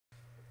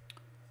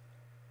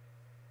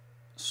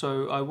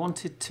So I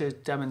wanted to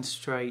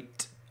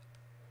demonstrate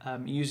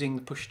using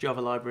the Push Java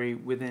library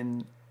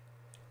within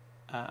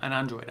an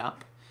Android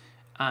app,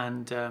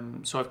 and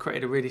so I've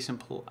created a really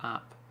simple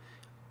app,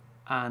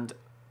 and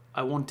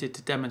I wanted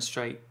to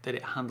demonstrate that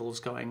it handles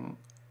going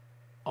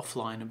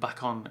offline and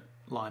back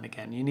online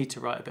again. You need to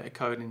write a bit of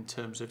code in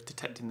terms of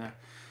detecting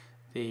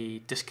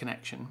the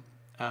disconnection,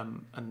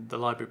 and the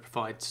library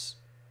provides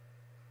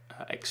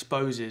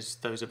exposes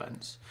those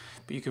events,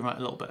 but you can write a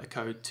little bit of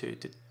code to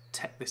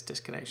detect this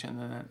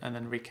disconnection and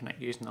then reconnect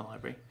using the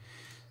library.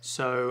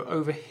 So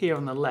over here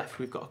on the left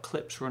we've got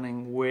Eclipse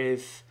running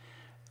with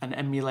an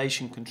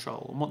emulation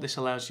control, and what this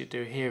allows you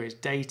to do here is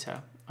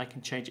data. I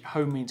can change it.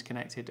 Home means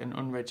connected and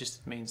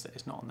unregistered means that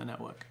it's not on the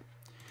network.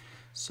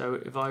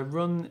 So if I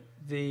run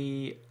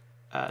the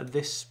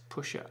this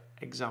pusher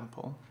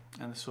example,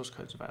 and the source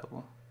code's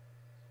available,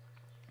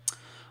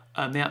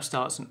 the app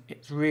starts and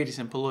it's really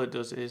simple. All it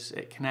does is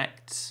it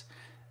connects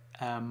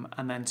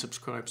and then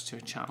subscribes to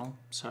a channel.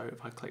 So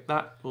if I click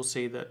that, we'll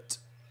see that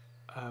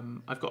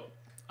I've got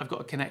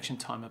a connection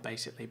timer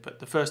basically, but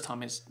the first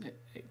time it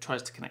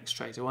tries to connect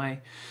straight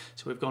away.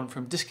 So we've gone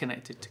from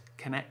disconnected to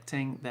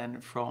connecting, then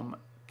from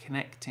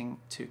connecting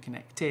to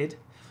connected,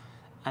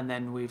 and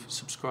then we've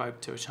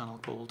subscribed to a channel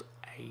called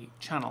a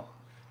channel.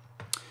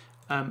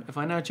 If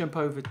I now jump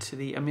over to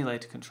the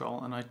emulator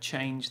control and I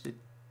change the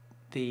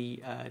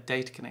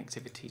data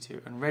connectivity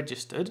to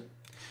unregistered,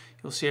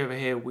 you'll see over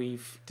here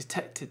we've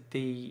detected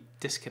the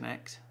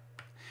disconnect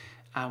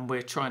and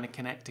we're trying to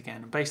connect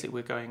again. And basically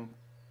we're going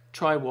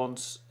try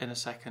once in a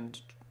second,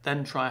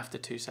 then try after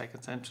 2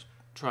 seconds, then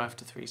try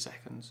after 3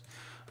 seconds,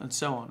 and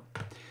so on.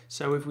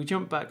 So if we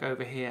jump back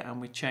over here and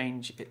we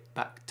change it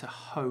back to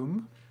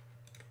home,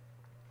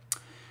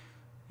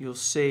 you'll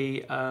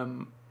see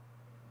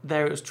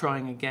there it was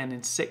trying again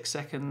in 6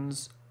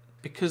 seconds.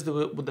 Because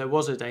there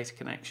was a data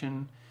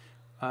connection,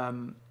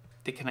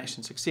 the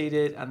connection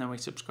succeeded, and then we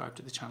subscribed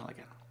to the channel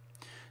again.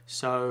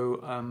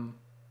 So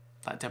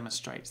that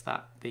demonstrates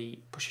that the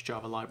Push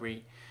Java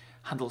library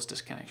handles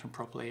disconnection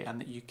properly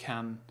and that you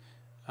can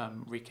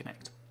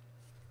reconnect,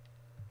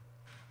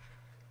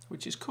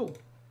 which is cool.